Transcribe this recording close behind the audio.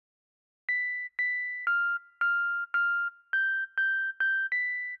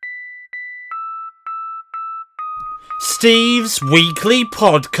Steve's Weekly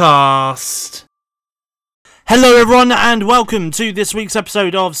Podcast. Hello everyone and welcome to this week's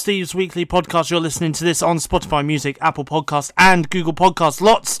episode of Steve's Weekly Podcast. You're listening to this on Spotify Music, Apple Podcast and Google Podcast.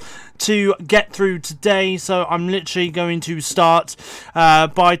 Lots to get through today, so I'm literally going to start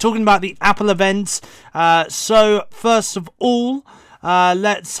by talking about the Apple event. So first of all,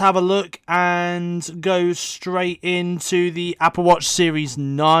 let's have a look and go straight into the Apple Watch Series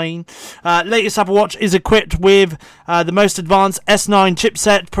 9. Latest Apple Watch is equipped with the most advanced S9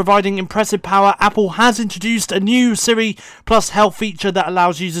 chipset, providing impressive power. Apple has introduced a new Siri Plus Health feature that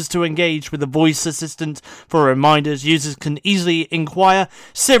allows users to engage with a voice assistant. For reminders, users can easily inquire,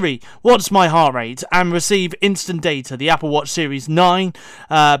 "Siri, what's my heart rate?" and receive instant data. The Apple Watch Series 9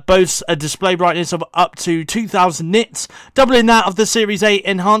 boasts a display brightness of up to 2000 nits, doubling that of the Series 8,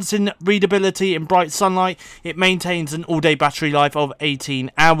 enhancing readability in bright sunlight. It maintains an all-day battery life of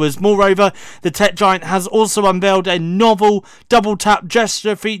 18 hours. Moreover, the tech giant has also unveiled a novel double-tap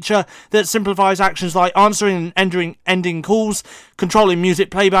gesture feature that simplifies actions like answering and ending calls, controlling music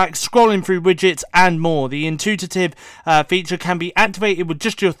playback, scrolling through widgets, and more. The intuitive feature can be activated with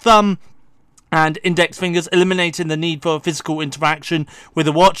just your thumb and index fingers, eliminating the need for physical interaction with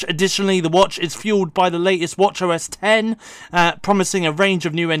the watch. Additionally, the watch is fueled by the latest watchOS 10, promising a range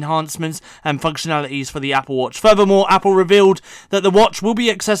of new enhancements and functionalities for the Apple Watch. Furthermore, Apple revealed that the watch will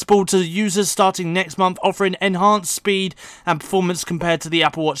be accessible to users starting next month, offering enhanced speed and performance compared to the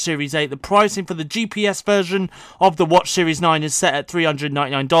Apple Watch Series 8. The pricing for the GPS version of the Watch Series 9 is set at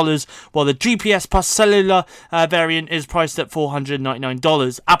 $399, while the GPS plus cellular variant is priced at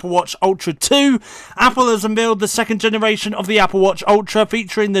 $499. Apple Watch Ultra 2. Apple has unveiled the second generation of the Apple Watch Ultra,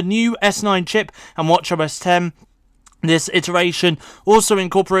 featuring the new S9 chip and watchOS 10. This iteration also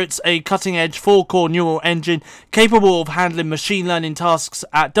incorporates a cutting-edge 4-core neural engine capable of handling machine learning tasks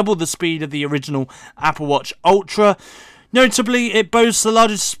at double the speed of the original Apple Watch Ultra. Notably, it boasts the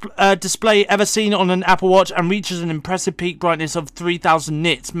largest display ever seen on an Apple Watch and reaches an impressive peak brightness of 3000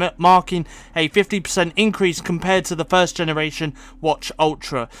 nits, marking a 50% increase compared to the first generation Watch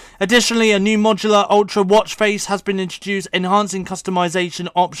Ultra. Additionally, a new modular Ultra watch face has been introduced, enhancing customization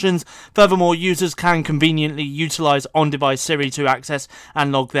options. Furthermore, users can conveniently utilize on-device Siri to access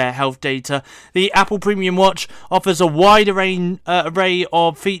and log their health data. The Apple Premium Watch offers a wide array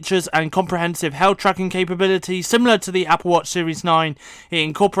of features and comprehensive health tracking capability. Similar to the Apple Watch Series 9, it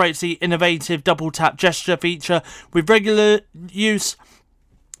incorporates the innovative double tap gesture feature. With regular use,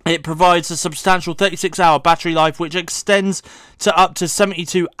 it provides a substantial 36-hour battery life, which extends to up to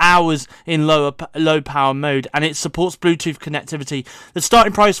 72 hours in low power mode, and it supports Bluetooth connectivity. The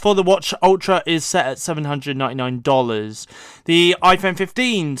starting price for the Watch Ultra is set at $799. The iPhone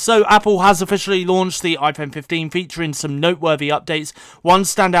 15. So Apple has officially launched the iPhone 15, featuring some noteworthy updates. One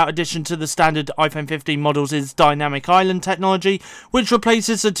standout addition to the standard iPhone 15 models is dynamic island technology, which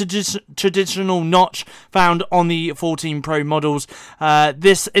replaces the traditional notch found on the 14 Pro models.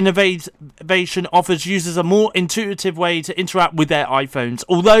 This innovation offers users a more intuitive way to interact with their iPhones.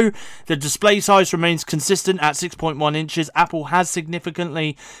 Although the display size remains consistent at 6.1 inches, Apple has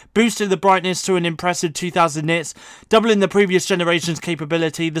significantly boosted the brightness to an impressive 2000 nits, doubling the previous generation's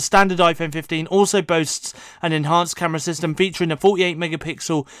capability. The standard iPhone 15 also boasts an enhanced camera system featuring a 48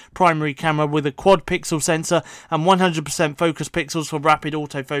 megapixel primary camera with a quad pixel sensor and 100% focus pixels for rapid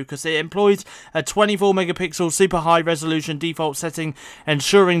autofocus. It employs a 24 megapixel super high resolution default setting,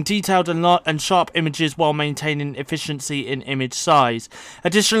 ensuring detailed and sharp images while maintaining efficiency in image size.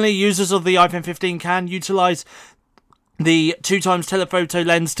 Additionally, users of the iPhone 15 can utilize the 2x telephoto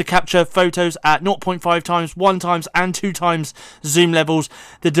lens to capture photos at 0.5x, 1x and 2x zoom levels.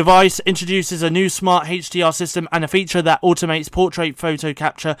 The device introduces a new smart HDR system and a feature that automates portrait photo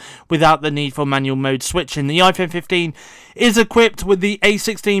capture without the need for manual mode switching. The iPhone 15 is equipped with the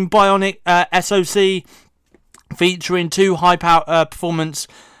A16 Bionic SoC, featuring two high power performance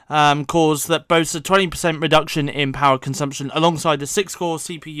cores that boast a 20% reduction in power consumption, alongside the 6-core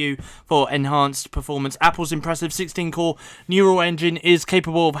CPU for enhanced performance. Apple's impressive 16-core neural engine is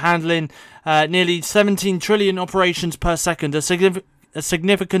capable of handling nearly 17 trillion operations per second. A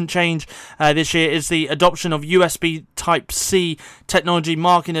significant change this year is the adoption of USB Type-C technology,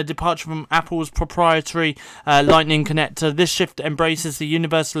 marking a departure from Apple's proprietary Lightning connector. This shift embraces the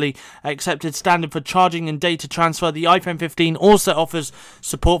universally accepted standard for charging and data transfer. The iPhone 15 also offers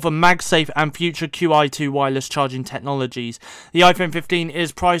support for MagSafe and future QI2 wireless charging technologies. The iPhone 15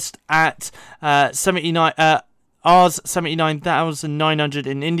 is priced at Rs $79,900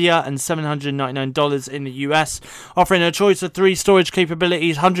 in India and $799 in the US, offering a choice of 3 storage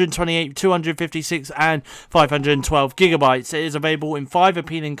capabilities: 128, 256 and 512 gigabytes. It is available in 5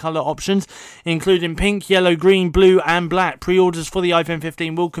 appealing colour options, including pink, yellow, green, blue and black. Pre-orders for the iPhone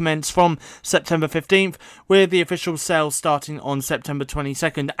 15 will commence from September 15th, with the official sale starting on September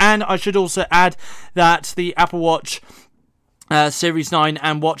 22nd. And I should also add that the Apple Watch Series 9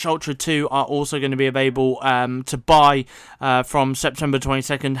 and Watch Ultra 2 are also going to be available to buy from September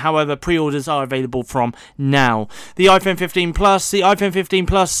 22nd. However, pre-orders are available from now. The iPhone 15 Plus. The iPhone 15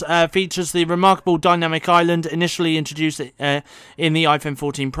 Plus features the remarkable dynamic island initially introduced in the iPhone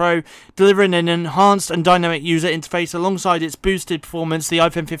 14 Pro, delivering an enhanced and dynamic user interface alongside its boosted performance. The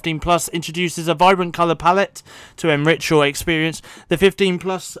iPhone 15 Plus introduces a vibrant color palette to enrich your experience. The 15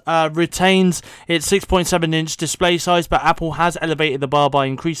 Plus retains its 6.7-inch display size, but Apple has elevated the bar by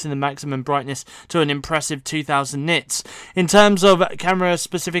increasing the maximum brightness to an impressive 2000 nits. In terms of camera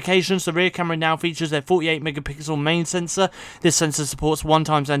specifications, the rear camera now features a 48 megapixel main sensor. This sensor supports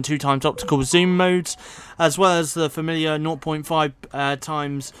 1x and 2x optical zoom modes, as well as the familiar 0.5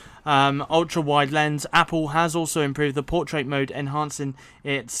 times ultra wide lens. Apple has also improved the portrait mode, enhancing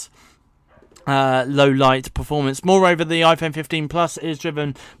its low light performance. Moreover, the iPhone 15 Plus is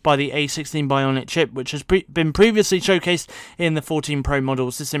driven by the A16 Bionic chip, which has been previously showcased in the 14 Pro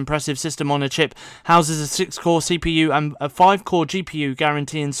models. This impressive system on a chip houses a 6-core CPU and a 5-core GPU,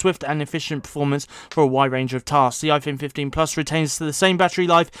 guaranteeing swift and efficient performance for a wide range of tasks. The iPhone 15 Plus retains the same battery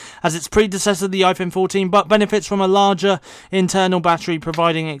life as its predecessor, the iPhone 14, but benefits from a larger internal battery,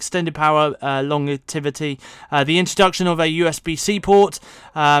 providing extended power longevity. The introduction of a USB-C port,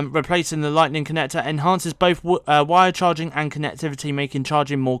 replacing the Lightning connector, enhances both wire charging and connectivity, making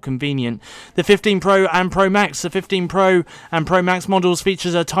charging more convenient. The 15 Pro and Pro Max. The 15 Pro and Pro Max models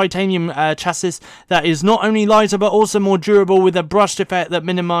features a titanium chassis that is not only lighter but also more durable, with a brushed effect that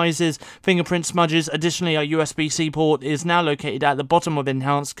minimizes fingerprint smudges. Additionally, a USB-C port is now located at the bottom of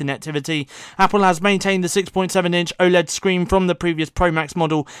enhanced connectivity. Apple has maintained the 6.7-inch OLED screen from the previous Pro Max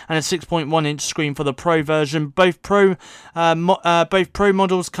model and a 6.1-inch screen for the Pro version. Both Pro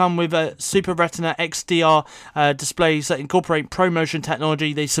models come with a Super Retina XDR displays that incorporate ProMotion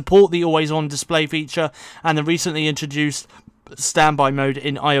technology. They support the always-on display feature and the recently introduced standby mode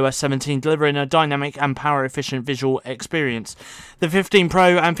in iOS 17, delivering a dynamic and power-efficient visual experience. The 15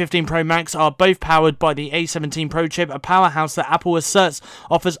 Pro and 15 Pro Max are both powered by the A17 Pro chip, a powerhouse that Apple asserts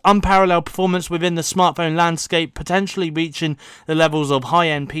offers unparalleled performance within the smartphone landscape, potentially reaching the levels of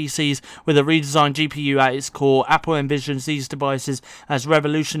high-end PCs. With a redesigned GPU at its core, Apple envisions these devices as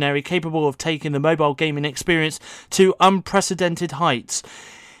revolutionary, capable of taking the mobile gaming experience to unprecedented heights.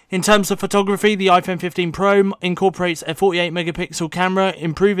 In terms of photography, the iPhone 15 Pro incorporates a 48 megapixel camera,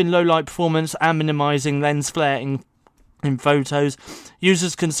 improving low light performance and minimizing lens flare in photos.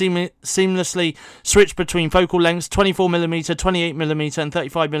 Users can seamlessly switch between focal lengths 24mm, 28mm and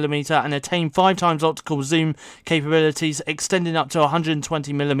 35mm, and attain 5x optical zoom capabilities, extending up to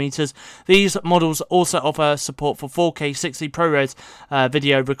 120mm. These models also offer support for 4K 60 ProRes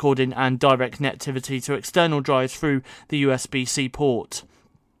video recording and direct connectivity to external drives through the USB-C port.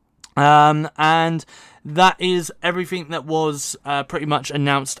 And that is everything that was pretty much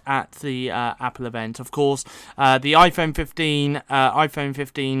announced at the Apple event. Of course, the iPhone 15, iPhone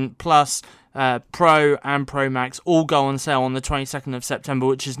 15 Plus, Pro and Pro Max all go on sale on the 22nd of September,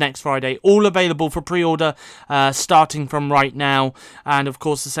 which is next Friday. All available for pre-order starting from right now. And of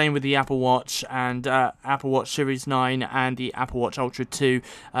course the same with the Apple Watch and Apple Watch Series 9 and the Apple Watch Ultra 2.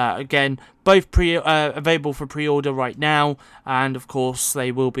 Again, both available for pre-order right now, and of course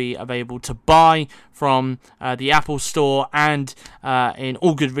they will be available to buy from the Apple Store and in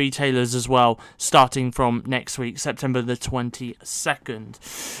all good retailers as well, starting from next week, September the 22nd.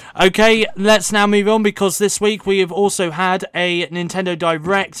 Okay, let's now move on, because this week we have also had a Nintendo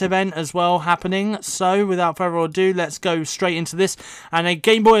Direct event as well happening. So without further ado, let's go straight into this. And a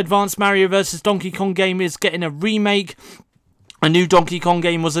Game Boy Advance Mario vs. Donkey Kong game is getting a remake. A new Donkey Kong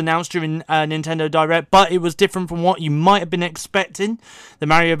game was announced during Nintendo Direct, but it was different from what you might have been expecting. The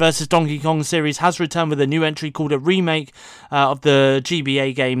Mario vs. Donkey Kong series has returned with a new entry called a remake of the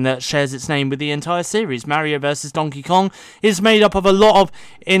GBA game that shares its name with the entire series. Mario vs. Donkey Kong is made up of a lot of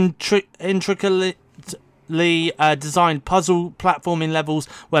intricately designed puzzle platforming levels,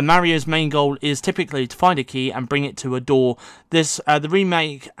 where Mario's main goal is typically to find a key and bring it to a door. The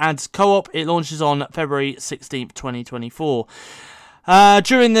remake adds co-op. It launches on February 16th, 2024.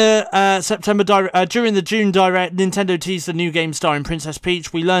 During the June Direct, Nintendo teased a new game starring Princess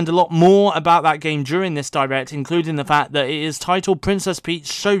Peach. We learned a lot more about that game during this Direct, including the fact that it is titled Princess Peach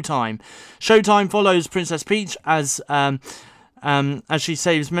Showtime. Showtime follows Princess Peach as she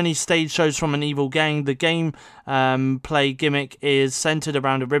saves many stage shows from an evil gang. The game play gimmick is centered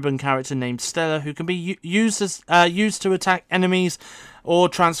around a ribbon character named Stella, who can be used to attack enemies or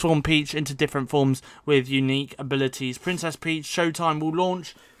transform Peach into different forms with unique abilities. Princess Peach Showtime will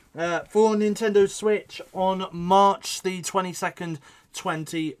launch for Nintendo Switch on March the 22nd,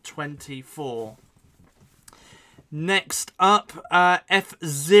 2024. Next up,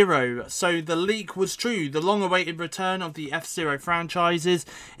 F-Zero. So the leak was true. The long-awaited return of the F-Zero franchises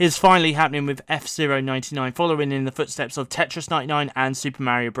is finally happening with F-Zero 99, following in the footsteps of Tetris 99 and Super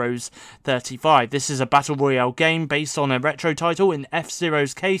Mario Bros. 35. This is a battle royale game based on a retro title. In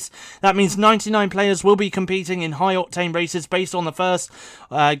F-Zero's case, that means 99 players will be competing in high-octane races based on the first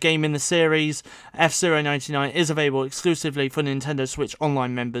game in the series. F-Zero 99 is available exclusively for Nintendo Switch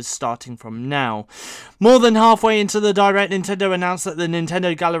Online members starting from now. More than halfway into the Direct, Nintendo announced that the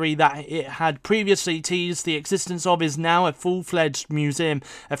Nintendo Gallery that it had previously teased the existence of is now a full-fledged museum,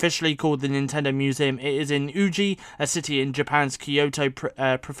 officially called the Nintendo Museum. It is in Uji, a city in Japan's Kyoto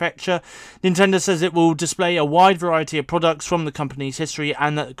prefecture. Nintendo says it will display a wide variety of products from the company's history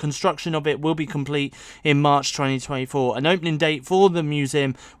and that the construction of it will be complete in March 2024. An opening date for the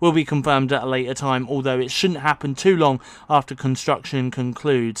museum will be confirmed at a later time, although it shouldn't happen too long after construction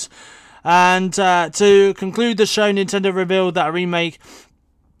concludes. And to conclude the show, Nintendo revealed that a remake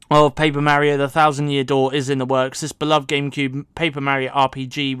of Paper Mario The Thousand-Year Door is in the works. This beloved GameCube Paper Mario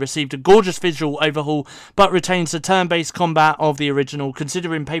RPG received a gorgeous visual overhaul, but retains the turn-based combat of the original.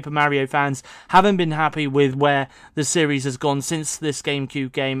 Considering Paper Mario fans haven't been happy with where the series has gone since this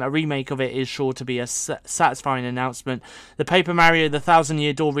GameCube game, a remake of it is sure to be a satisfying announcement. The Paper Mario The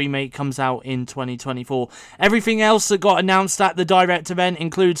Thousand-Year Door remake comes out in 2024. Everything else that got announced at the Direct event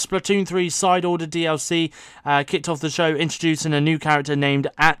includes Splatoon 3's Side Order DLC, kicked off the show introducing a new character named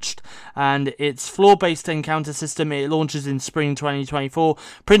and its floor-based encounter system. It launches in spring 2024.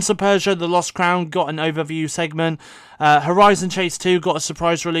 Prince of Persia: The Lost Crown got an overview segment. Horizon Chase 2 got a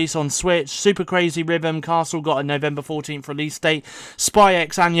surprise release on Switch. Super Crazy Rhythm Castle got a November 14th release date. Spy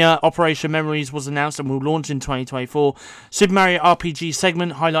X Anya Operation Memories was announced and will launch in 2024. Super Mario RPG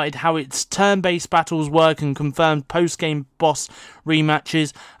segment highlighted how its turn-based battles work and confirmed post-game boss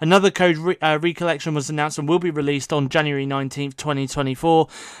rematches. Another code recollection was announced and will be released on January 19th, 2024.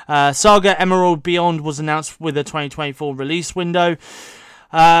 Saga Emerald Beyond was announced with a 2024 release window.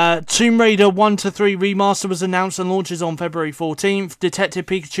 Tomb Raider 1-3 Remaster was announced and launches on February 14th. Detective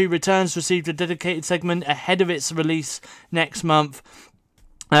Pikachu Returns received a dedicated segment ahead of its release next month.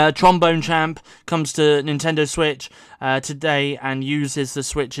 Trombone Champ comes to Nintendo Switch today and uses the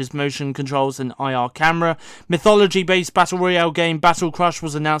Switch's motion controls and IR camera. Mythology-based battle royale game Battle Crush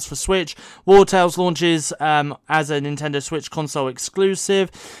was announced for Switch. War Tales launches as a Nintendo Switch console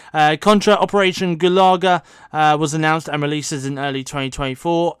exclusive. Contra Operation Gulaga was announced and releases in early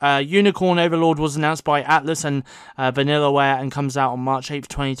 2024. Unicorn Overlord was announced by Atlas and Vanillaware and comes out on March 8th,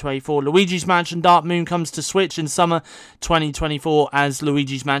 2024. Luigi's Mansion Dark Moon comes to Switch in summer 2024 as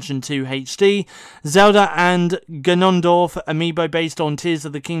Luigi's Mansion 2 HD. Zelda and Ganondorf amiibo based on Tears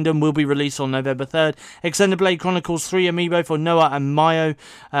of the Kingdom will be released on November 3rd. Xenoblade Chronicles 3 amiibo for Noah and Mayo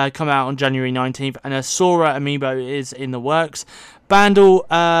come out on January 19th, and a Sora amiibo is in the works. Bandle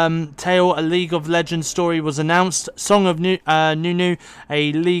Tale, a League of Legends story was announced. Song of Nunu,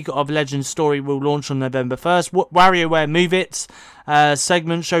 a League of Legends story will launch on November 1st. WarioWare Move It's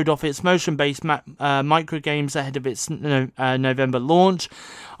segment showed off its motion-based micro games ahead of its November launch.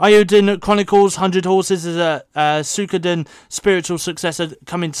 Iodin Chronicles 100 Horses is a Suikoden spiritual successor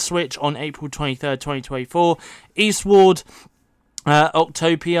coming to Switch on April 23rd, 2024. Eastward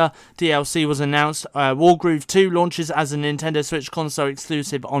Octopia DLC was announced. Wargroove 2 launches as a Nintendo Switch console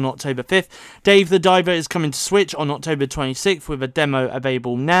exclusive on October 5th. Dave the Diver is coming to Switch on October 26th with a demo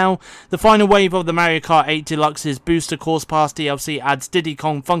available now. The final wave of the Mario Kart 8 Deluxe's Booster Course Pass DLC adds Diddy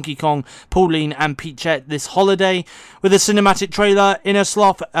Kong, Funky Kong, Pauline and Peachette this holiday. With a cinematic trailer, Inner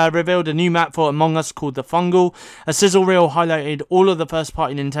Sloth revealed a new map for Among Us called The Fungal. A sizzle reel highlighted all of the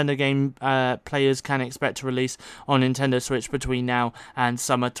first-party Nintendo game players can expect to release on Nintendo Switch between now and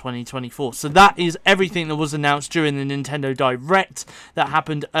summer 2024. So that is everything that was announced during the Nintendo Direct that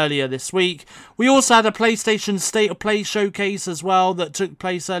happened earlier this week. We also had a PlayStation State of Play showcase as well that took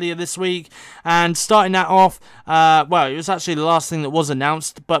place earlier this week, and starting that off, well, it was actually the last thing that was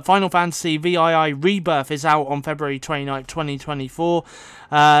announced, but Final Fantasy VII Rebirth is out on February 29th, 2024.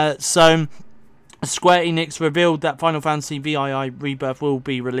 So Square Enix revealed that Final Fantasy VII Rebirth will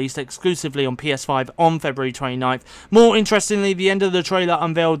be released exclusively on PS5 on February 29th. More interestingly, the end of the trailer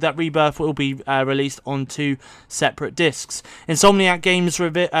unveiled that Rebirth will be released on 2 separate discs. Insomniac Games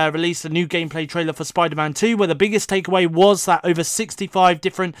released a new gameplay trailer for Spider-Man 2, where the biggest takeaway was that over 65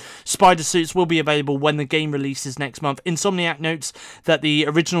 different spider suits will be available when the game releases next month. Insomniac notes that the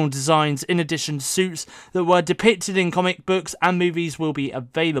original designs, in addition to suits that were depicted in comic books and movies, will be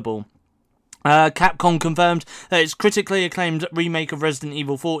available. Capcom confirmed that its critically acclaimed remake of Resident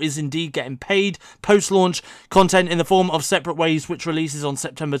Evil 4 is indeed getting paid post-launch content in the form of Separate Ways, which releases on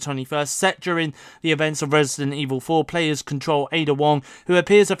September 21st. Set during the events of Resident Evil 4, players control Ada Wong, who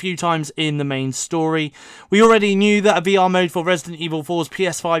appears a few times in the main story. We already knew that a VR mode for Resident Evil 4's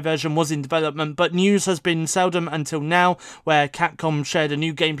PS5 version was in development, but news has been seldom until now, where Capcom shared a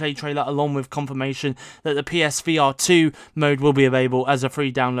new gameplay trailer along with confirmation that the PSVR 2 mode will be available as a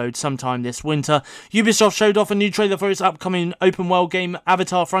free download sometime this winter. Ubisoft showed off a new trailer for its upcoming open world game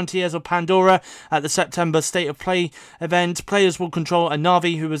Avatar Frontiers of Pandora at the September State of Play event. Players will control a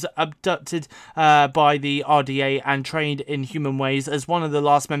Na'vi who was abducted by the RDA and trained in human ways as one of the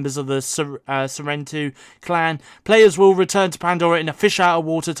last members of the Sorrento clan. Players will return to Pandora in a fish out of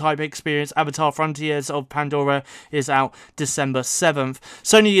water type experience. Avatar Frontiers of Pandora is out December 7th.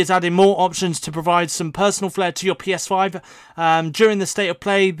 Sony is adding more options to provide some personal flair to your PS5. During the State of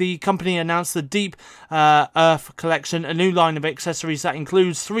Play, the company announced the Deep Earth collection, a new line of accessories that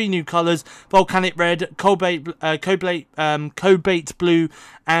includes 3 new colours: volcanic red, cobalt blue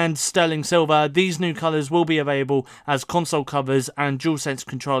and sterling silver. These new colours will be available as console covers and DualSense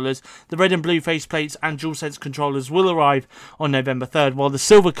controllers. The red and blue faceplates and DualSense controllers will arrive on November 3rd, while the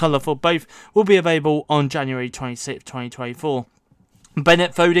silver colour for both will be available on January 26, 2024.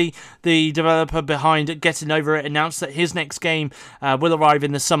 Bennett Foddy, the developer behind Getting Over It, announced that his next game will arrive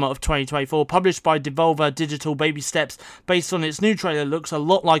in the summer of 2024. Published by Devolver Digital, Baby Steps, based on its new trailer, looks a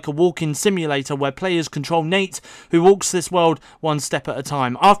lot like a walk-in simulator where players control Nate, who walks this world one step at a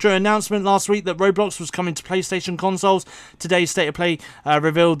time. After an announcement last week that Roblox was coming to PlayStation consoles, today's State of Play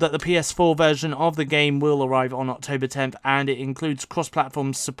revealed that the PS4 version of the game will arrive on October 10th, and it includes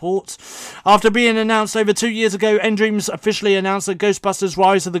cross-platform support. After being announced over 2 years ago, Endreams officially announced that Ghostbusters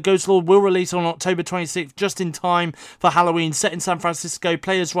Rise of the Ghost Lord will release on October 26th, just in time for Halloween. Set in San Francisco,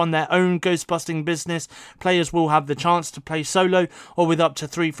 players run their own ghostbusting business. Players will have the chance to play solo or with up to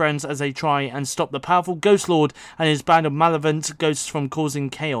 3 friends as they try and stop the powerful Ghost Lord and his band of malevolent ghosts from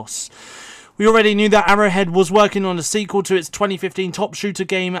causing chaos. We already knew that Arrowhead was working on a sequel to its 2015 top shooter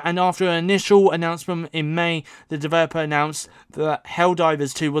game, and after an initial announcement in May, the developer announced that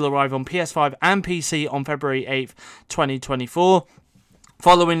Helldivers 2 will arrive on PS5 and PC on February 8th, 2024.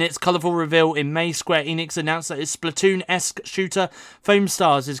 Following its colourful reveal in May, Square Enix announced that its Splatoon-esque shooter, Foam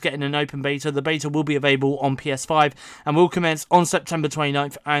Stars, is getting an open beta. The beta will be available on PS5 and will commence on September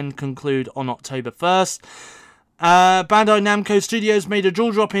 29th and conclude on October 1st. Bandai Namco Studios made a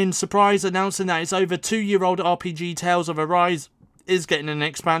jaw-dropping surprise, announcing that its over 2-year-old RPG Tales of Arise is getting an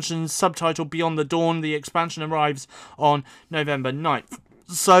expansion subtitled Beyond the Dawn. The expansion arrives on November 9th.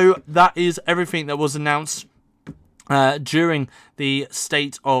 So that is everything that was announced during the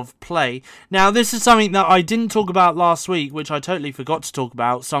State of Play. Now, this is something that I didn't talk about last week, which I totally forgot to talk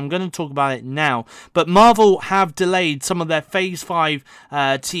about, so I'm going to talk about it now. But Marvel have delayed some of their Phase 5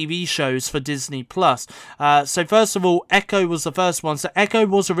 TV shows for Disney+. So first of all, Echo was the first one. So Echo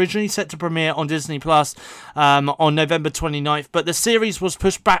was originally set to premiere on Disney+, on November 29th, but the series was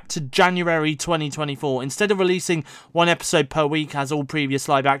pushed back to January 2024. Instead of releasing 1 episode per week, as all previous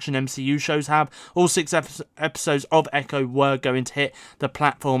live-action MCU shows have, all 6 episodes of Echo were going to hit the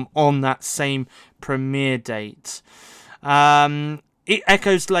platform on that same premiere date.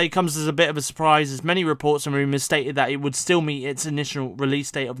 Echo's delay comes as a bit of a surprise, as many reports and rumours stated that it would still meet its initial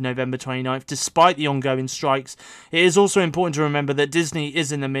release date of November 29th, despite the ongoing strikes. It is also important to remember that Disney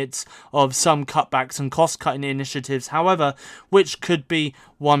is in the midst of some cutbacks and cost-cutting initiatives, however, which could be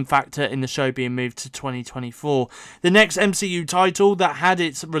one factor in the show being moved to 2024. The next MCU title that had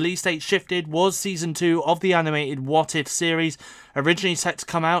its release date shifted was Season 2 of the animated What If series. Originally set to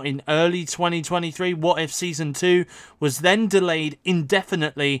come out in early 2023, What If Season 2 was then delayed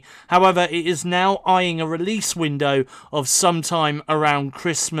indefinitely. However, it is now eyeing a release window of sometime around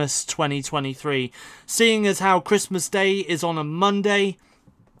Christmas 2023. Seeing as how Christmas Day is on a Monday,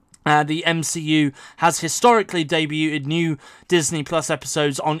 the MCU has historically debuted new Disney Plus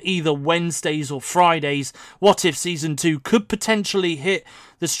episodes on either Wednesdays or Fridays. What If Season 2 could potentially hit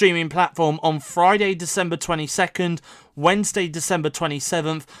the streaming platform on Friday, December 22nd, Wednesday, December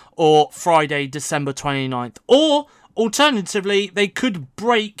 27th, or Friday, December 29th. Or, alternatively, they could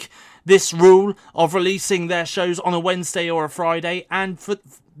break this rule of releasing their shows on a Wednesday or a Friday, and for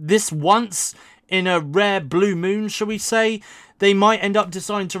this once in a rare blue moon, shall we say, they might end up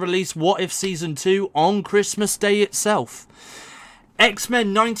deciding to release What If Season 2 on Christmas Day itself.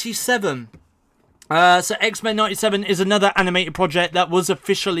 X-Men 97. So X-Men 97 is another animated project that was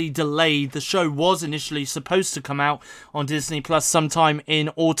officially delayed. The show was initially supposed to come out on Disney Plus sometime in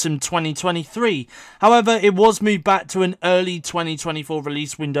autumn 2023. However, it was moved back to an early 2024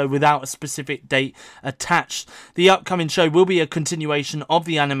 release window without a specific date attached. The upcoming show will be a continuation of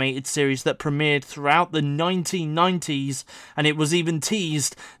the animated series that premiered throughout the 1990s, and it was even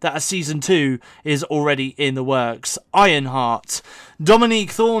teased that a season 2 is already in the works. Ironheart. Dominique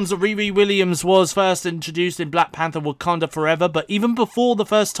Thorne's Riri Williams was first introduced in Black Panther Wakanda Forever, but even before the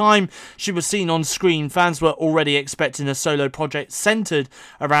first time she was seen on screen, fans were already expecting a solo project centered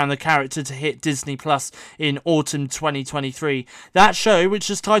around the character to hit Disney Plus in autumn 2023. That show,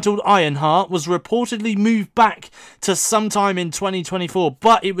 which is titled Ironheart, was reportedly moved back to sometime in 2024,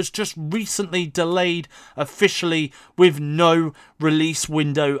 but it was just recently delayed officially with no release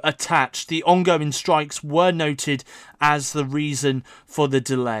window attached. The ongoing strikes were noted as the reason for the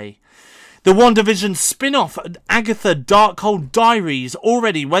delay. The WandaVision spin-off, Agatha Darkhold Diaries,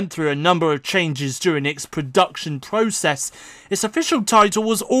 already went through a number of changes during its production process. Its official title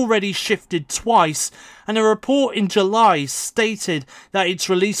was already shifted twice, and a report in July stated that its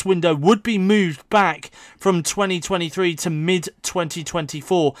release window would be moved back from 2023 to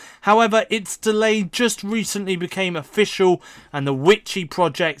mid-2024. However, its delay just recently became official, and the Witchy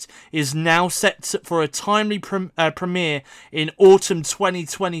project is now set for a timely premiere in autumn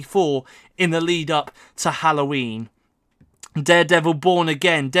 2024 in the lead up to Halloween. Daredevil Born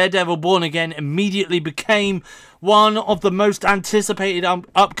Again. Daredevil Born Again immediately became one of the most anticipated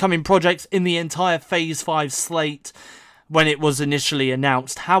upcoming projects in the entire Phase 5 slate when it was initially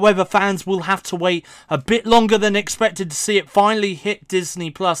announced. However, fans will have to wait a bit longer than expected to see it finally hit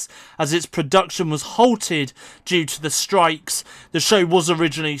Disney Plus, as its production was halted due to the strikes. The show was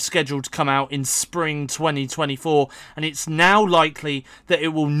originally scheduled to come out in spring 2024, and it's now likely that it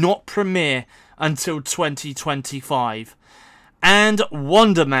will not premiere until 2025. And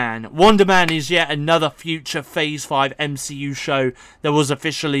Wonder Man. Wonder Man is yet another future Phase 5 MCU show that was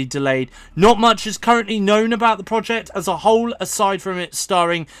officially delayed. Not much is currently known about the project as a whole, aside from it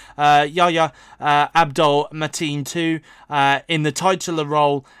starring Yahya Abdul-Mateen II in the titular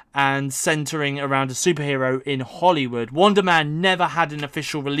role and centering around a superhero in Hollywood. Wonder Man never had an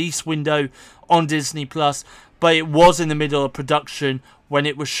official release window on Disney Plus, but it was in the middle of production when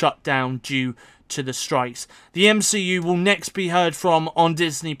it was shut down due to the strikes. The MCU will next be heard from on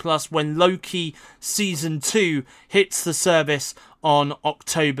Disney Plus when Loki Season 2 hits the service on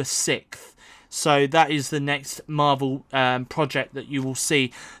October 6th. So that is the next Marvel project that you will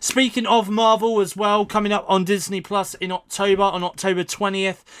see. Speaking of Marvel as well, coming up on Disney Plus in October, on October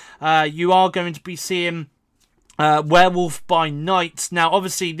 20th, you are going to be seeing Werewolf by Night. Now,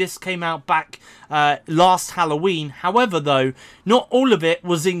 obviously, this came out back last Halloween. However, though, not all of it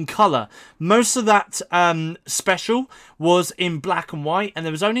was in colour. Most of that special was in black and white, and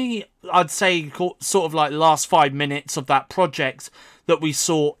there was only, I'd say, sort of like the last 5 minutes of that project that we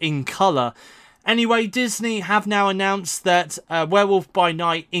saw in colour. Anyway, Disney have now announced that Werewolf by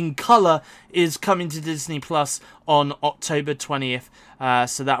Night in colour is coming to Disney Plus on October 20th.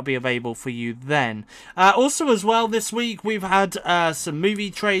 So that'll be available for you then. Also as well, this week we've had some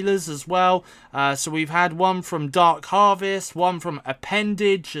movie trailers as well. So we've had one from Dark Harvest, one from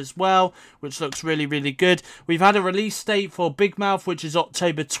Appendage as well, which looks really, really good. We've had a release date for Big Mouth, which is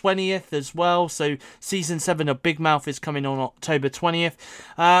October 20th as well. So Season 7 of Big Mouth is coming on October 20th.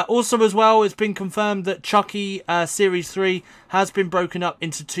 Also as well, it's been confirmed that Chucky Series 3 has been broken up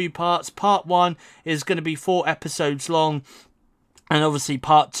into 2 parts. Part 1 is going to be 4 episodes long. And obviously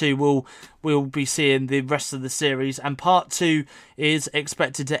part 2 we'll be seeing the rest of the series. And part 2 is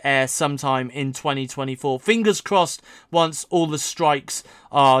expected to air sometime in 2024. Fingers crossed once all the strikes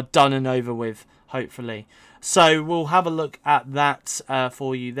are done and over with, hopefully. So we'll have a look at that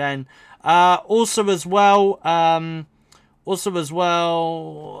for you then. Also as well, what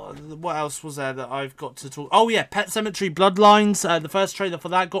else was there that I've got to talk? Oh yeah, Pet Sematary Bloodlines. The first trailer for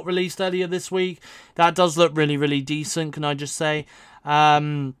that got released earlier this week. That does look really, really decent, can I just say.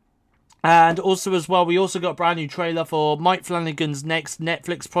 And also as well, we also got a brand new trailer for Mike Flanagan's next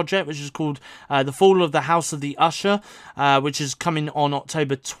Netflix project, which is called The Fall of the House of the Usher, which is coming on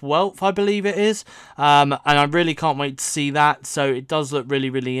October 12th, I believe it is. And I really can't wait to see that, so it does look really,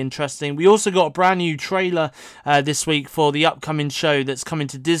 really interesting. We also got a brand new trailer this week for the upcoming show that's coming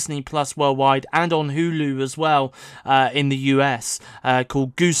to Disney Plus worldwide and on Hulu as well in the US,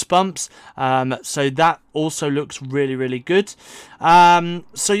 called Goosebumps. So that also looks really, really good.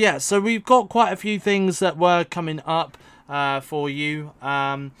 So we've got quite a few things that were coming up for you.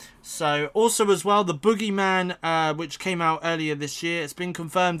 So also as well, the Boogeyman, which came out earlier this year, it's been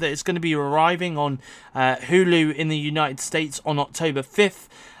confirmed that it's going to be arriving on Hulu in the United States on October 5th.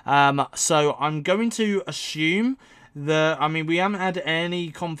 So I'm going to assume that, I mean, we haven't had any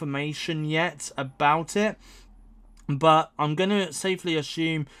confirmation yet about it, but I'm going to safely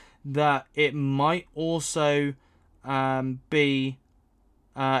assume that it might also be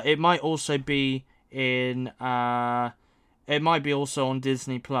in it might be also on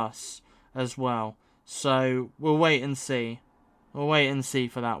Disney Plus as well. So we'll wait and see. We'll wait and see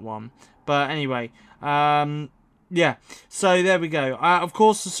for that one. But anyway, yeah. So there we go. Of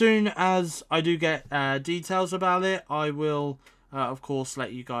course, as soon as I do get details about it, I will of course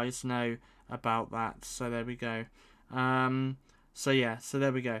let you guys know about that. So there we go. So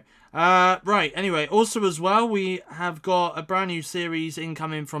there we go. Right, anyway, also as well, we have got a brand new series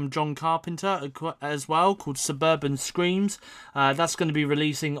incoming from John Carpenter as well, called Suburban Screams. That's going to be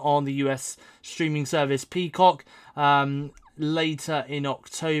releasing on the US streaming service Peacock later in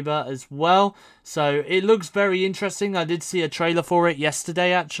October as well. So it looks very interesting. I did see a trailer for it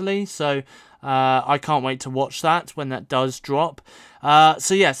yesterday, actually, so I can't wait to watch that when that does drop. So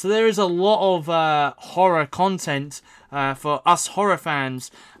there is a lot of horror content for us horror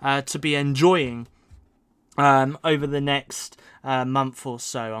fans to be enjoying over the next month or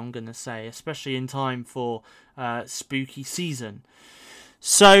so, I'm going to say, especially in time for spooky season.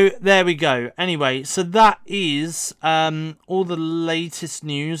 So there we go. Anyway, so that is all the latest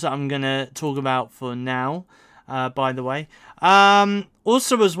news that I'm going to talk about for now, by the way.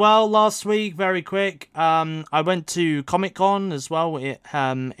 Also as well, last week, very quick, I went to Comic-Con as well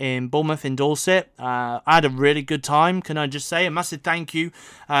in Bournemouth in Dorset. I had a really good time, can I just say. A massive thank you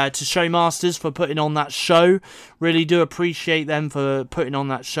to Showmasters for putting on that show. Really do appreciate them for putting on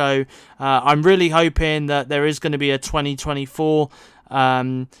that show. I'm really hoping that there is going to be a 2024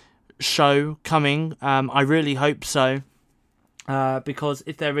 show coming. I really hope so, because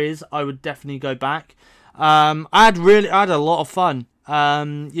if there is, I would definitely go back. I had a lot of fun.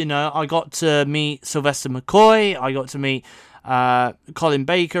 I got to meet Sylvester McCoy. I got to meet Colin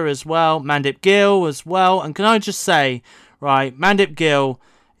Baker as well, Mandip Gill as well. And can I just say, right, Mandip Gill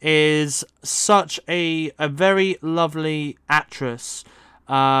is such a very lovely actress.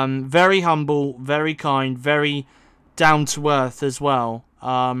 Very humble, very kind, very down to earth as well.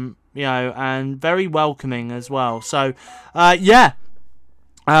 And very welcoming as well. So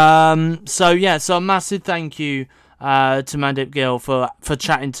so a massive thank you to Mandip Gill for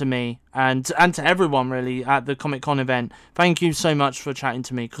chatting to me and to everyone really at the Comic-Con event. Thank you so much for chatting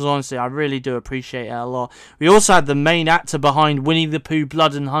to me, because honestly I really do appreciate it a lot. We also had the main actor behind Winnie the Pooh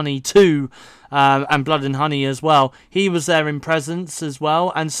Blood and Honey 2 and Blood and Honey as well. He was there in presence as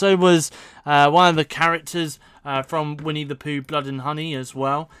well, and so was one of the characters from Winnie the Pooh Blood and Honey as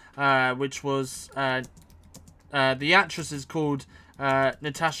well, which was the actress is called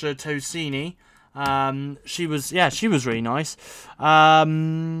Natasha Tosini. She was really nice. I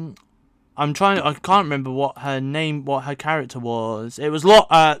can't remember what her character was. It was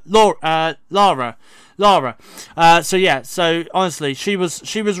Lara. So honestly, she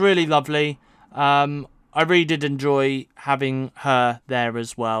was really lovely. I really did enjoy having her there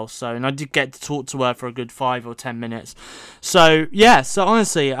as well. So, and I did get to talk to her for a good 5 or 10 minutes. So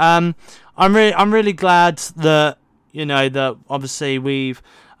honestly, I'm really glad that, that obviously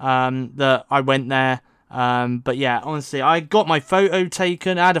that I went there. But yeah, honestly, I got my photo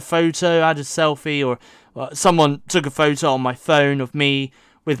taken. I had a selfie, or someone took a photo on my phone of me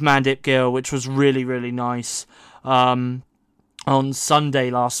with Mandip Gill, which was really, really nice. On Sunday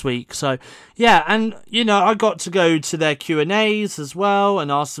last week. So yeah, and I got to go to their Q&As as well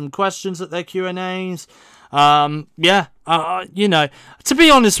and ask some questions at their Q&As. To be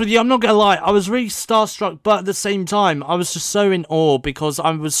honest with you, I'm not gonna lie, I was really starstruck, but at the same time I was just so in awe, because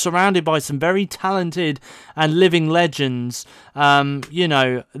I was surrounded by some very talented and living legends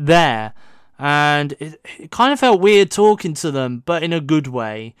there, and it kind of felt weird talking to them, but in a good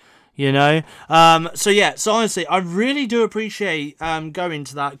way. So honestly, I really do appreciate going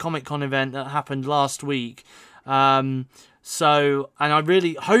to that Comic-Con event that happened last week. So, and I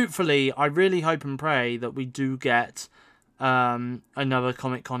really hope and pray that we do get another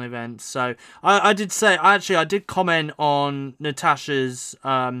Comic-Con event. So I did comment on Natasha's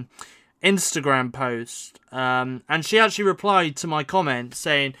Instagram post, and she actually replied to my comment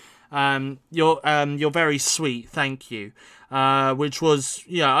saying, you're very sweet, thank you. Which was,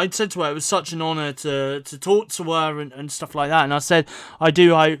 I'd said to her it was such an honour to talk to her and stuff like that. And I said, I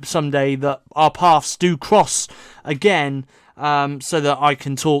do hope someday that our paths do cross again, so that I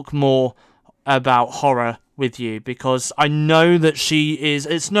can talk more about horror with you, because I know that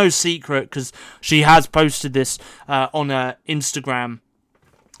it's no secret, because she has posted this on her Instagram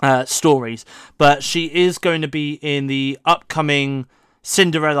stories, but she is going to be in the upcoming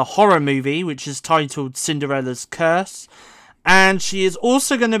Cinderella horror movie, which is titled Cinderella's Curse. And she is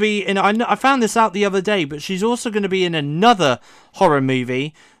also going to be in, I found this out the other day, but she's also going to be in another horror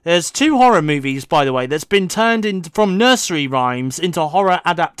movie. There's 2 horror movies, by the way, that's been turned from nursery rhymes into horror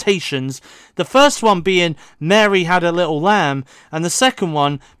adaptations. The first one being Mary Had a Little Lamb, and the second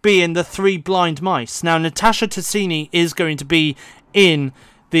one being The Three Blind Mice. Now, Natasha Ticini is going to be in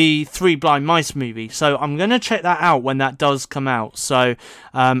the Three Blind Mice movie, so I'm going to check that out when that does come out. So,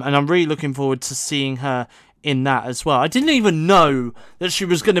 and I'm really looking forward to seeing her in that as well. I didn't even know that she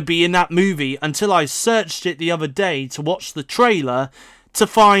was going to be in that movie until I searched it the other day to watch the trailer to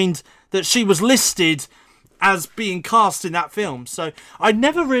find that she was listed as being cast in that film. So I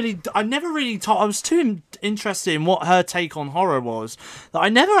never really thought, I was too interested in what her take on horror was, that I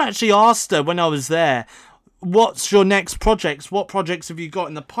never actually asked her when I was there, what's your next projects? What projects have you got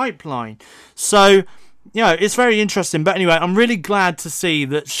in the pipeline? So, it's very interesting. But anyway, I'm really glad to see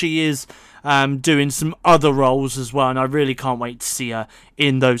that she is doing some other roles as well, and I really can't wait to see her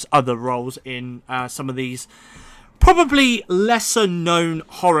in those other roles in some of these probably lesser known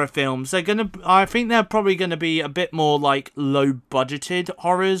horror films. I think they're probably gonna be a bit more like low budgeted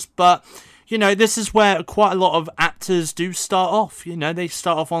horrors, but this is where quite a lot of actors do start off. They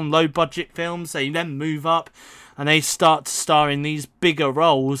start off on low budget films, they then move up and they start to star in these bigger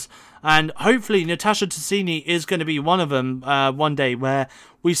roles. And hopefully Natasha Ticini is going to be one of them one day, where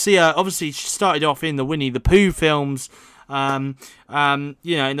we see her. Obviously, she started off in the Winnie the Pooh films, in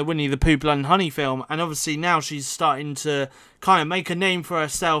the Winnie the Pooh Blood and Honey film, and obviously now she's starting to kind of make a name for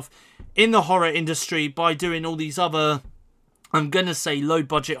herself in the horror industry by doing all these other, I'm going to say,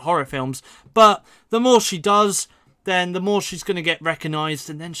 low-budget horror films. But the more she does, then the more she's going to get recognised,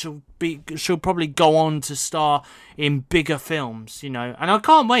 and then she'll probably go on to star in bigger films, And I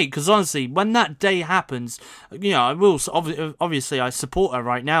can't wait, because honestly, when that day happens, I will, obviously I support her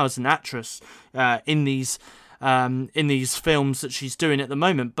right now as an actress in these films that she's doing at the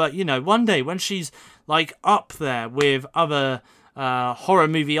moment. But, one day when she's like up there with other horror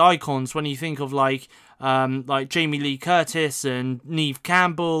movie icons, when you think of like Jamie Lee Curtis and Neve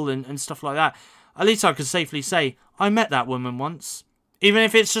Campbell and stuff like that, at least I could safely say, I met that woman once. Even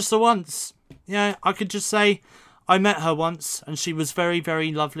if it's just the once. I could just say, I met her once, and she was very,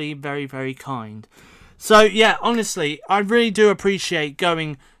 very lovely, very, very kind. So, honestly, I really do appreciate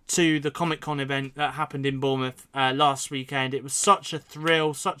going to the Comic-Con event that happened in Bournemouth last weekend. It was such a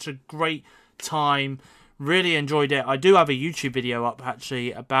thrill, such a great time. Really enjoyed it. I do have a YouTube video up,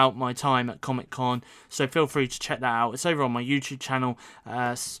 actually, about my time at Comic-Con, so feel free to check that out. It's over on my YouTube channel,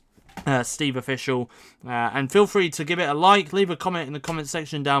 SteveOfficial, and feel free to give it a like, leave a comment in the comment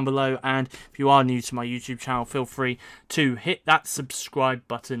section down below, and if you are new to my YouTube channel, feel free to hit that subscribe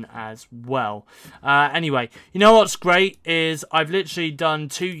button as well. Anyway, what's great is I've literally done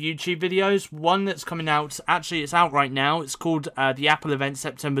 2 YouTube videos, one that's coming out, actually it's out right now, it's called the Apple event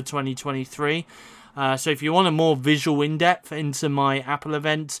September 2023, so if you want a more visual in-depth into my Apple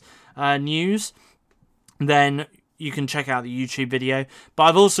event news, then you can check out the YouTube video. But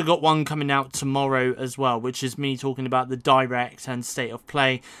I've also got one coming out tomorrow as well, which is me talking about the Direct and State of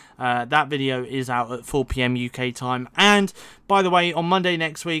Play. That video is out at 4 PM UK time. And, by the way, on Monday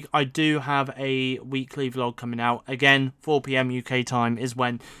next week, I do have a weekly vlog coming out. Again, 4 PM UK time is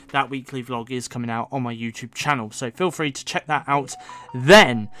when that weekly vlog is coming out on my YouTube channel. So feel free to check that out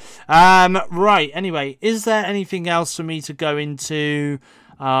then. Right, anyway, is there anything else for me to go into?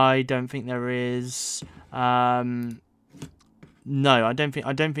 I don't think there is. No, I don't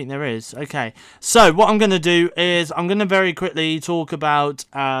think there is. Okay, so what I'm going to do is I'm going to very quickly talk about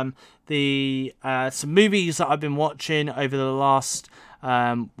some movies that I've been watching over the last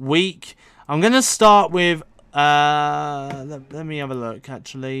week. I'm going to start with let me have a look.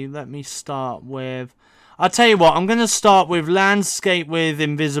 Actually, let me start with. I'll tell you what. I'm going to start with Landscape with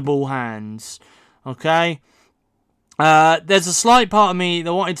Invisible Hands. Okay. There's a slight part of me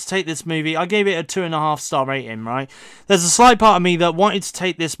that wanted to take this movie. I gave it a 2.5-star rating, right? There's a slight part of me that wanted to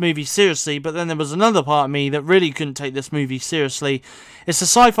take this movie seriously, but then there was another part of me that really couldn't take this movie seriously. It's a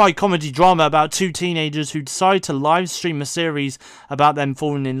sci-fi comedy drama about two teenagers who decide to live stream a series about them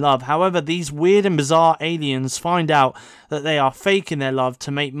falling in love. However, these weird and bizarre aliens find out that they are faking their love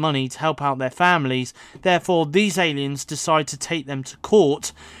to make money to help out their families. Therefore, these aliens decide to take them to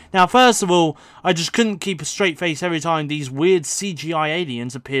court. Now, first of all, I just couldn't keep a straight face every time these weird CGI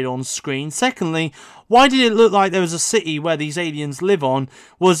aliens appeared on screen. Secondly, why did it look like there was a city where these aliens live on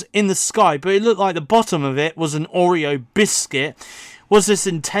was in the sky, but it looked like the bottom of it was an Oreo biscuit? Was this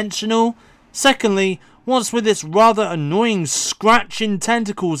intentional? Secondly, what's with this rather annoying scratching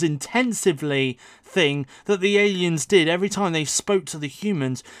tentacles intensively thing that the aliens did every time they spoke to the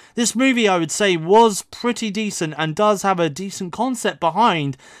humans? This movie, I would say, was pretty decent and does have a decent concept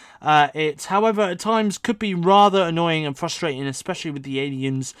behind it. However, at times could be rather annoying and frustrating, especially with the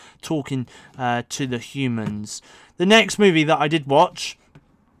aliens talking to the humans. The next movie that I did watch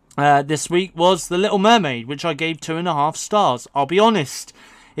this week was The Little Mermaid, which I gave 2.5 stars. I'll be honest,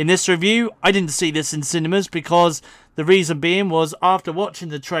 in this review, I didn't see this in cinemas because the reason being was after watching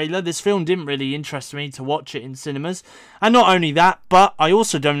the trailer, this film didn't really interest me to watch it in cinemas. And not only that, but I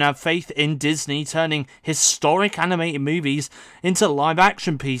also don't have faith in Disney turning historic animated movies into live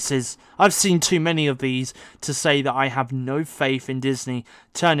action pieces. I've seen too many of these to say that I have no faith in Disney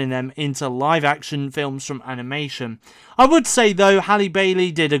turning them into live action films from animation. I would say though, Halle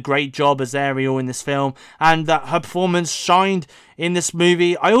Bailey did a great job as Ariel in this film and that her performance shined in this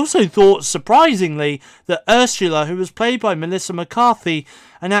movie. I also thought, surprisingly, that Ursula, who was played by Melissa McCarthy,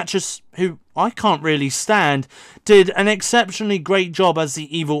 an actress who I can't really stand, did an exceptionally great job as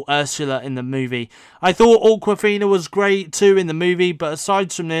the evil Ursula in the movie. I thought Awkwafina was great too in the movie, but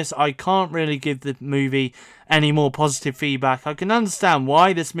aside from this, I can't really give the movie any more positive feedback. I can understand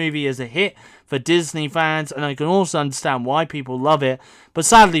why this movie is a hit for Disney fans, and I can also understand why people love it, but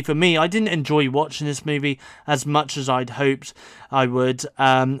sadly for me, I didn't enjoy watching this movie as much as I'd hoped I would.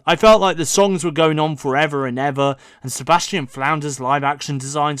 I felt like the songs were going on forever and ever, and Sebastian Flounder's live action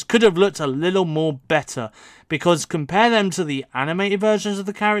designs could have looked a little more better, because compare them to the animated versions of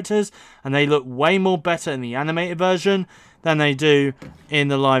the characters, and they look way more better in the animated version than they do in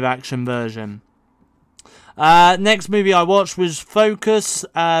the live action version. Next movie I watched was Focus,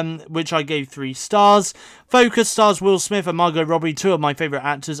 which I gave 3 stars. Focus stars Will Smith and Margot Robbie, 2 of my favourite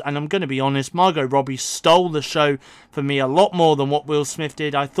actors, and I'm going to be honest, Margot Robbie stole the show for me a lot more than what Will Smith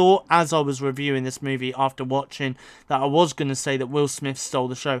did. I thought, as I was reviewing this movie after watching, that I was going to say that Will Smith stole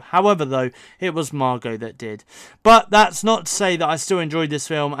the show. However, though, it was Margot that did. But that's not to say that I still enjoyed this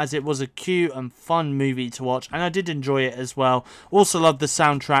film, as it was a cute and fun movie to watch, and I did enjoy it as well. Also loved the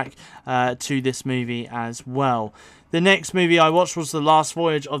soundtrack to this movie as well. The next movie I watched was The Last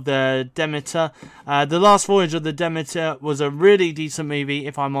Voyage of the Demeter. The Last Voyage of the Demeter was a really decent movie,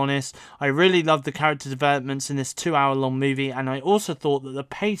 if I'm honest. I really loved the character developments in this 2-hour-long movie, and I also thought that the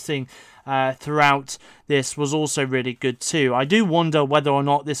pacing throughout this was also really good too. I do wonder whether or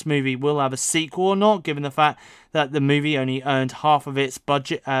not this movie will have a sequel or not, given the fact that the movie only earned half of its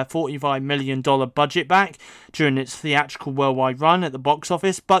budget, $45 million budget back during its theatrical worldwide run at the box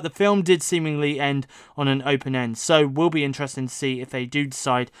office, but the film did seemingly end on an open end, so will be interesting to see if they do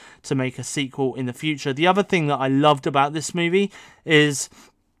decide to make a sequel in the future. The other thing that I loved about this movie is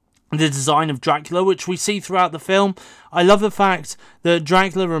the design of Dracula, which we see throughout the film. I love the fact that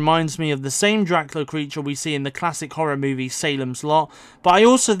Dracula reminds me of the same Dracula creature we see in the classic horror movie Salem's Lot, but I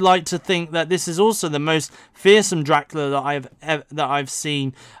also like to think that this is also the most fearsome Dracula that I've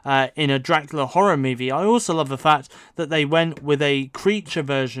seen in a Dracula horror movie. I also love the fact that they went with a creature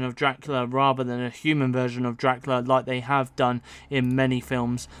version of Dracula rather than a human version of Dracula like they have done in many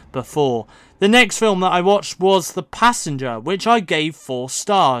films before. The next film that I watched was The Passenger, which I gave 4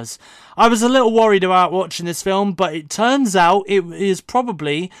 stars. I was a little worried about watching this film, but it turns out it is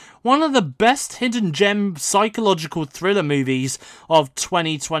probably one of the best hidden gem psychological thriller movies of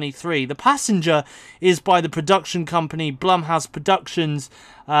 2023. The Passenger is by the production company Blumhouse Productions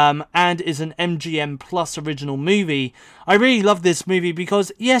and is an MGM Plus original movie. I really love this movie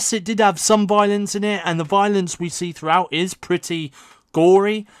because, yes, it did have some violence in it, and the violence we see throughout is pretty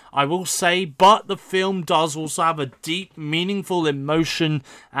gory, I will say, but the film does also have a deep, meaningful emotion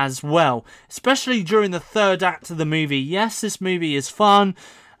as well, especially during the third act of the movie. Yes, this movie is fun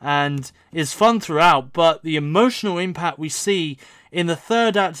and is fun throughout, but the emotional impact we see in the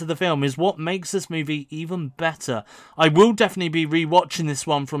third act of the film is what makes this movie even better. I will definitely be rewatching this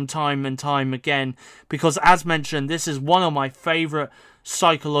one from time and time again because, as mentioned, this is one of my favourite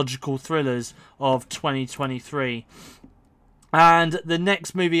psychological thrillers of 2023. And the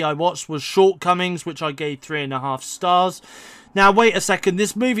next movie I watched was Shortcomings, which I gave 3.5 stars. Now, wait a second.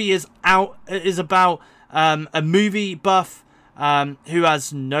 This movie is about a movie buff who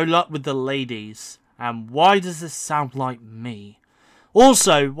has no luck with the ladies. And why does this sound like me?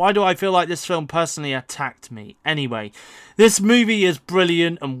 Also, why do I feel like this film personally attacked me? Anyway, this movie is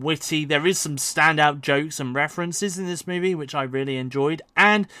brilliant and witty. There is some standout jokes and references in this movie, which I really enjoyed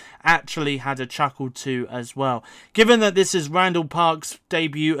and actually had a chuckle to as well. Given that this is Randall Park's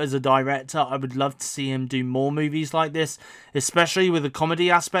debut as a director, I would love to see him do more movies like this, especially with a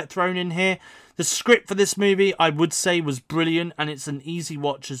comedy aspect thrown in here. The script for this movie, I would say, was brilliant, and it's an easy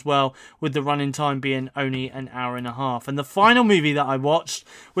watch as well, with the running time being only an hour and a half. And the final movie that I watched,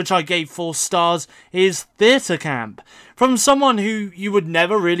 which I gave 4 stars, is Theatre Camp. From someone who you would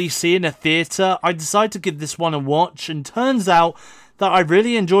never really see in a theatre, I decided to give this one a watch, and turns out that I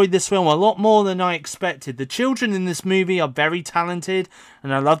really enjoyed this film a lot more than I expected. The children in this movie are very talented,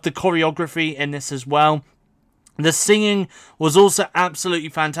 and I love the choreography in this as well. The singing was also absolutely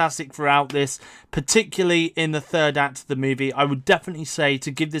fantastic throughout this, particularly in the third act of the movie. I would definitely say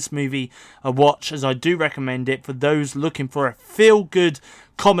to give this movie a watch, as I do recommend it for those looking for a feel-good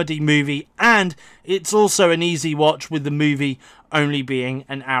comedy movie, and it's also an easy watch with the movie only being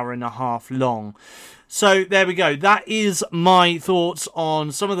an hour and a half long. So there we go. That is my thoughts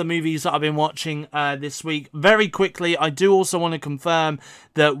on some of the movies that I've been watching this week. Very quickly, I do also want to confirm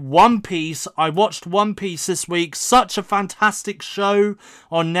that One Piece, I watched One Piece this week. Such a fantastic show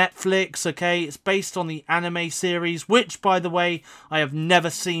on Netflix, okay? It's based on the anime series, which, by the way, I have never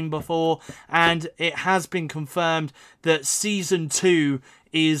seen before. And it has been confirmed that Season 2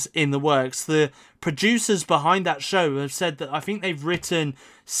 is in the works. The producers behind that show have said that I think they've written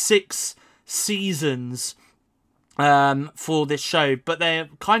 6 seasons for this show, but they're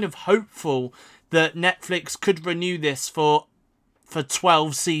kind of hopeful that Netflix could renew this for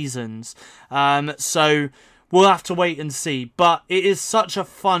 12 seasons. So we'll have to wait and see. But it is such a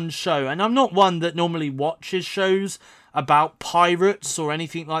fun show, and I'm not one that normally watches shows about pirates or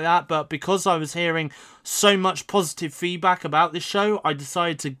anything like that, but because I was hearing so much positive feedback about this show, I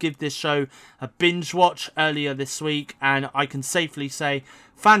decided to give this show a binge watch earlier this week, and I can safely say,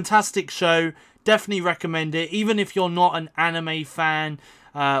 fantastic show. Definitely recommend it. Even if you're not an anime fan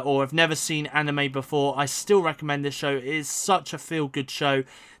or have never seen anime before, I still recommend this show. It is such a feel-good show.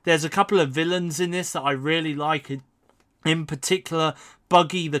 There's a couple of villains in this that I really like. In particular,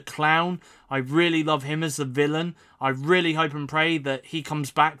 Buggy the Clown. I really love him as the villain. I really hope and pray that he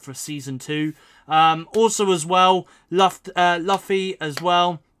comes back for Season 2. Also as well, Luffy as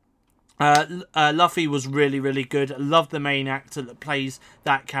well. Luffy was really, really good. I love the main actor that plays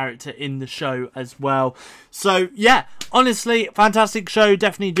that character in the show as well. So, yeah, honestly, fantastic show.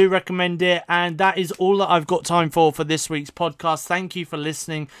 Definitely do recommend it. And that is all that I've got time for this week's podcast. Thank you for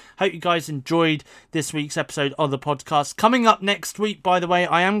listening. Hope you guys enjoyed this week's episode of the podcast. Coming up next week, by the way,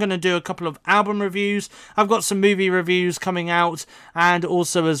 I am going to do a couple of album reviews. I've got some movie reviews coming out. And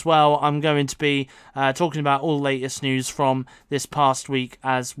also as well, I'm going to be talking about all the latest news from this past week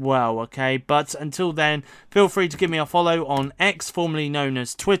as well. Okay, but until then, feel free to give me a follow on X, formerly known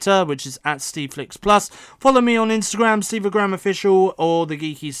as Twitter, which is at SteveFlixPlus. Follow me on Instagram, SteveOfficial, or the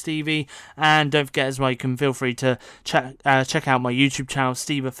Geeky Stevie, and don't forget as well, you can feel free to check out my YouTube channel,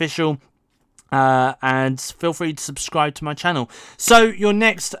 SteveOfficial. And feel free to subscribe to my channel. So your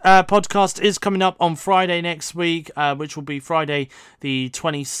next podcast is coming up on Friday next week, which will be Friday the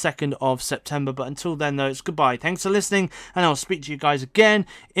 22nd of September. But until then, though, it's goodbye. Thanks for listening, and I'll speak to you guys again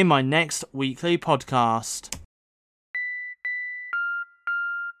in my next weekly podcast.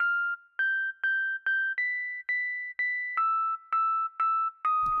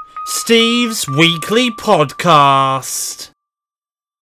 Steve's Weekly Podcast.